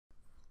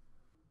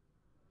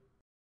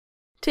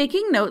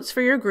Taking notes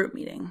for your group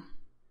meeting.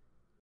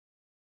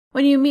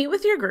 When you meet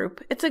with your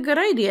group, it's a good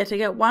idea to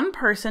get one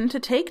person to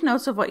take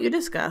notes of what you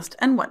discussed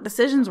and what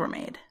decisions were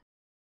made.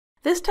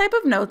 This type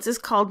of notes is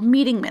called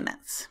meeting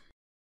minutes.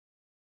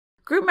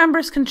 Group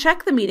members can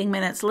check the meeting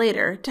minutes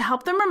later to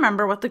help them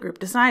remember what the group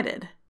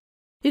decided.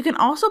 You can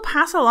also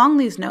pass along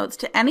these notes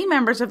to any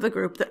members of the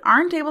group that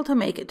aren't able to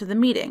make it to the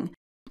meeting,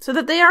 so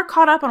that they are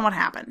caught up on what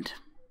happened.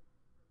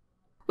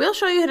 We'll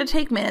show you how to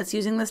take minutes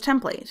using this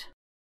template.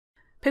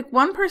 Pick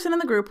one person in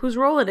the group whose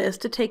role it is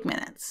to take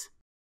minutes.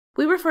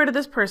 We refer to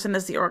this person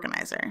as the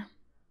organizer.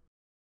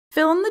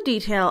 Fill in the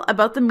detail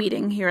about the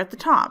meeting here at the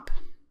top.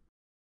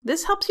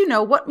 This helps you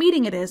know what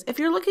meeting it is if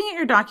you're looking at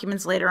your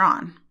documents later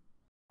on.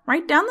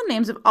 Write down the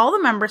names of all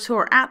the members who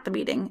were at the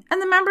meeting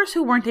and the members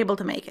who weren't able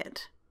to make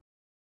it.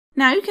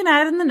 Now you can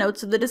add in the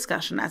notes of the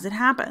discussion as it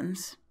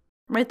happens.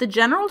 Write the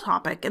general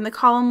topic in the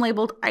column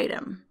labeled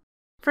Item.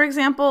 For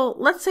example,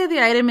 let's say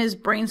the item is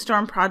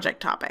Brainstorm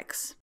Project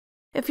Topics.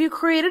 If you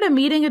created a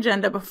meeting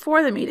agenda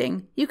before the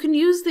meeting, you can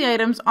use the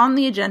items on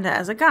the agenda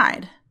as a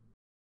guide.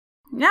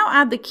 Now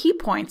add the key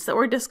points that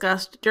were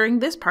discussed during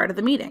this part of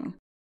the meeting.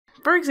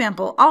 For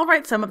example, I'll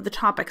write some of the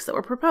topics that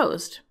were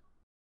proposed.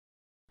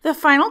 The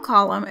final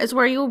column is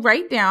where you'll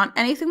write down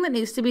anything that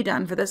needs to be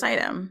done for this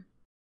item.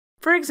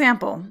 For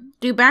example,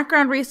 do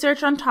background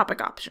research on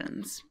topic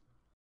options.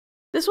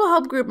 This will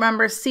help group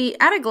members see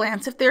at a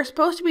glance if they're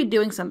supposed to be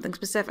doing something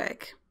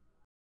specific.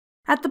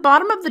 At the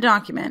bottom of the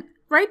document,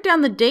 write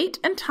down the date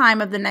and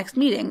time of the next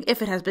meeting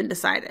if it has been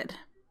decided.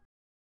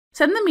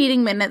 Send the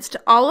meeting minutes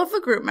to all of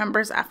the group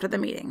members after the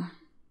meeting.